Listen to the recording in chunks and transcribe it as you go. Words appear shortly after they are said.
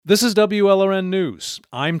This is WLRN News.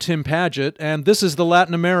 I'm Tim Padgett, and this is the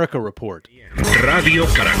Latin America Report. Radio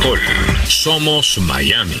Caracol. Somos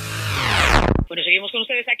Miami.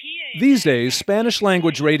 These days,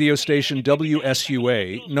 Spanish-language radio station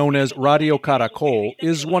WSUA, known as Radio Caracol,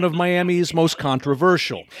 is one of Miami's most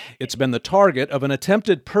controversial. It's been the target of an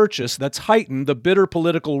attempted purchase that's heightened the bitter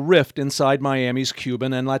political rift inside Miami's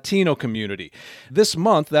Cuban and Latino community. This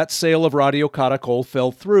month, that sale of Radio Caracol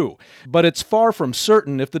fell through, but it's far from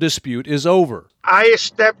certain if the dispute is over. I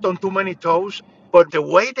stepped on too many toes, but the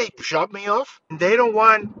way they shut me off, they don't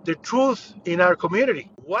want the truth in our community.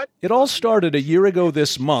 It all started a year ago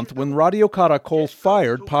this month when Radio Caracol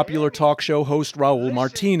fired popular talk show host Raul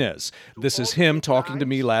Martinez. This is him talking to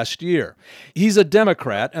me last year. He's a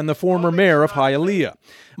Democrat and the former mayor of Hialeah.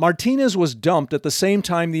 Martinez was dumped at the same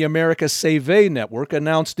time the America Se Ve network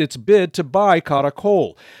announced its bid to buy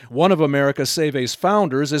Caracol. One of America Se Ve's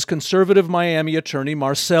founders is conservative Miami attorney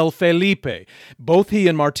Marcel Felipe. Both he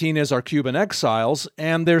and Martinez are Cuban exiles,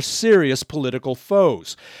 and they're serious political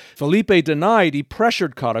foes. Felipe denied he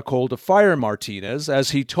pressured Caracol to fire Martinez,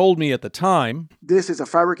 as he told me at the time. This is a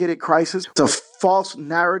fabricated crisis. It's a false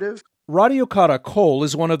narrative. Radio Caracol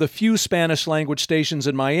is one of the few Spanish-language stations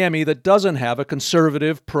in Miami that doesn't have a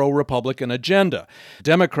conservative, pro-Republican agenda.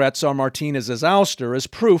 Democrats saw Martinez's ouster as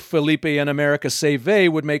proof Felipe and America Se Ve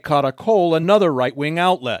would make Caracol another right-wing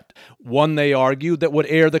outlet, one they argued that would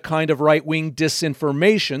air the kind of right-wing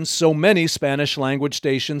disinformation so many Spanish-language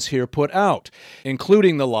stations here put out,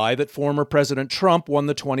 including the lie that former President Trump won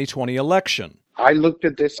the 2020 election. I looked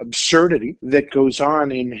at this absurdity that goes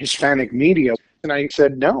on in Hispanic media, and I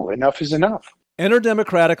said, no, enough is enough. Enter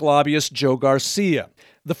Democratic lobbyist Joe Garcia.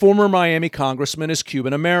 The former Miami congressman is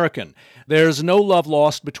Cuban-American. There's no love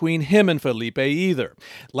lost between him and Felipe either.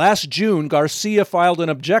 Last June, Garcia filed an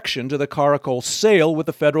objection to the Caracol sale with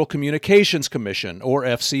the Federal Communications Commission, or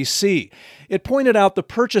FCC. It pointed out the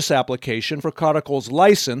purchase application for Caracol's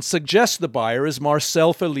license suggests the buyer is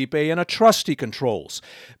Marcel Felipe and a trust he controls.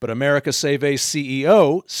 But America Se Ve's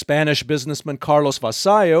CEO, Spanish businessman Carlos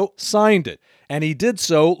Vasallo, signed it. And he did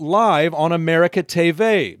so live on America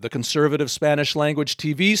TV, the conservative Spanish-language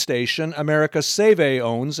TV station America Se Ve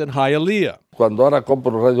owns in Hialeah.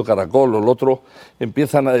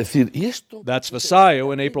 That's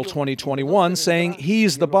Vasallo in April 2021 saying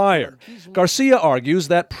he's the buyer. Garcia argues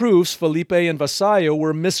that proves Felipe and Vasallo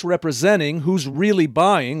were misrepresenting who's really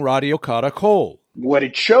buying Radio Caracol. What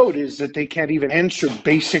it showed is that they can't even answer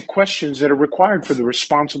basic questions that are required for the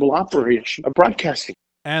responsible operation of broadcasting.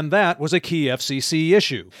 And that was a key FCC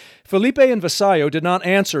issue. Felipe and Vasallo did not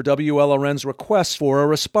answer WLRN's request for a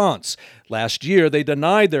response. Last year, they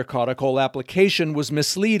denied their Caracol application was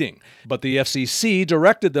misleading, but the FCC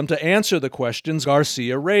directed them to answer the questions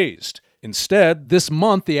Garcia raised. Instead, this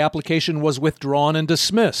month, the application was withdrawn and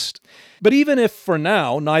dismissed. But even if, for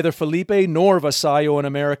now, neither Felipe nor Vasallo and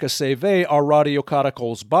America Se Ve are Radio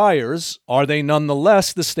Caracol's buyers, are they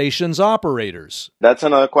nonetheless the station's operators? That's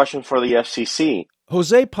another question for the FCC.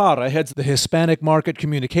 Jose Parra heads the Hispanic market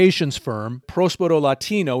communications firm Prospero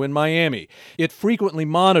Latino in Miami. It frequently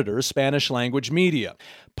monitors Spanish-language media.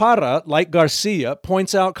 Parra, like Garcia,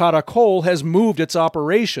 points out Caracol has moved its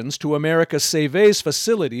operations to America Se Ve's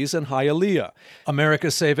facilities in Hialeah. America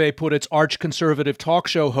Se Ve put its arch-conservative talk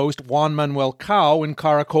show host Juan Manuel Cao in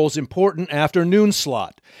Caracol's important afternoon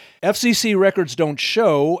slot. FCC records don't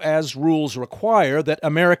show, as rules require, that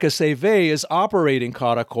America Se Ve is operating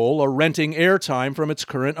Caracol or renting airtime from its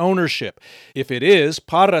current ownership. If it is,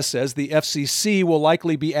 Parra says the FCC will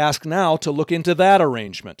likely be asked now to look into that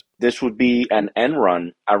arrangement. This would be an end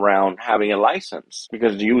run around having a license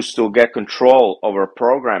because you still get control over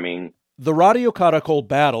programming. The Radio Caracol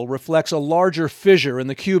battle reflects a larger fissure in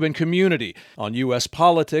the Cuban community on U.S.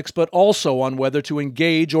 politics, but also on whether to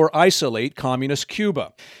engage or isolate communist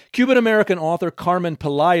Cuba. Cuban-American author Carmen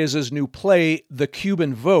Peláez's new play, The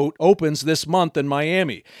Cuban Vote, opens this month in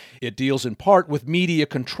Miami. It deals in part with media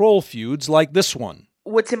control feuds like this one.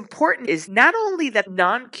 What's important is not only that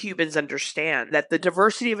non-Cubans understand that the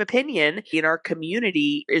diversity of opinion in our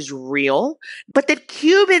community is real, but that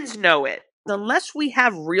Cubans know it. Unless we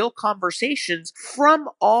have real conversations from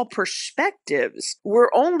all perspectives, we're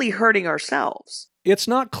only hurting ourselves. It's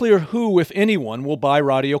not clear who, if anyone, will buy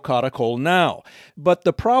Radio Caracol now. But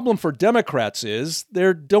the problem for Democrats is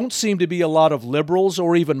there don't seem to be a lot of liberals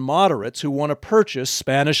or even moderates who want to purchase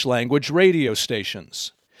Spanish-language radio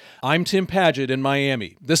stations. I'm Tim Padgett in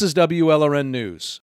Miami. This is WLRN News.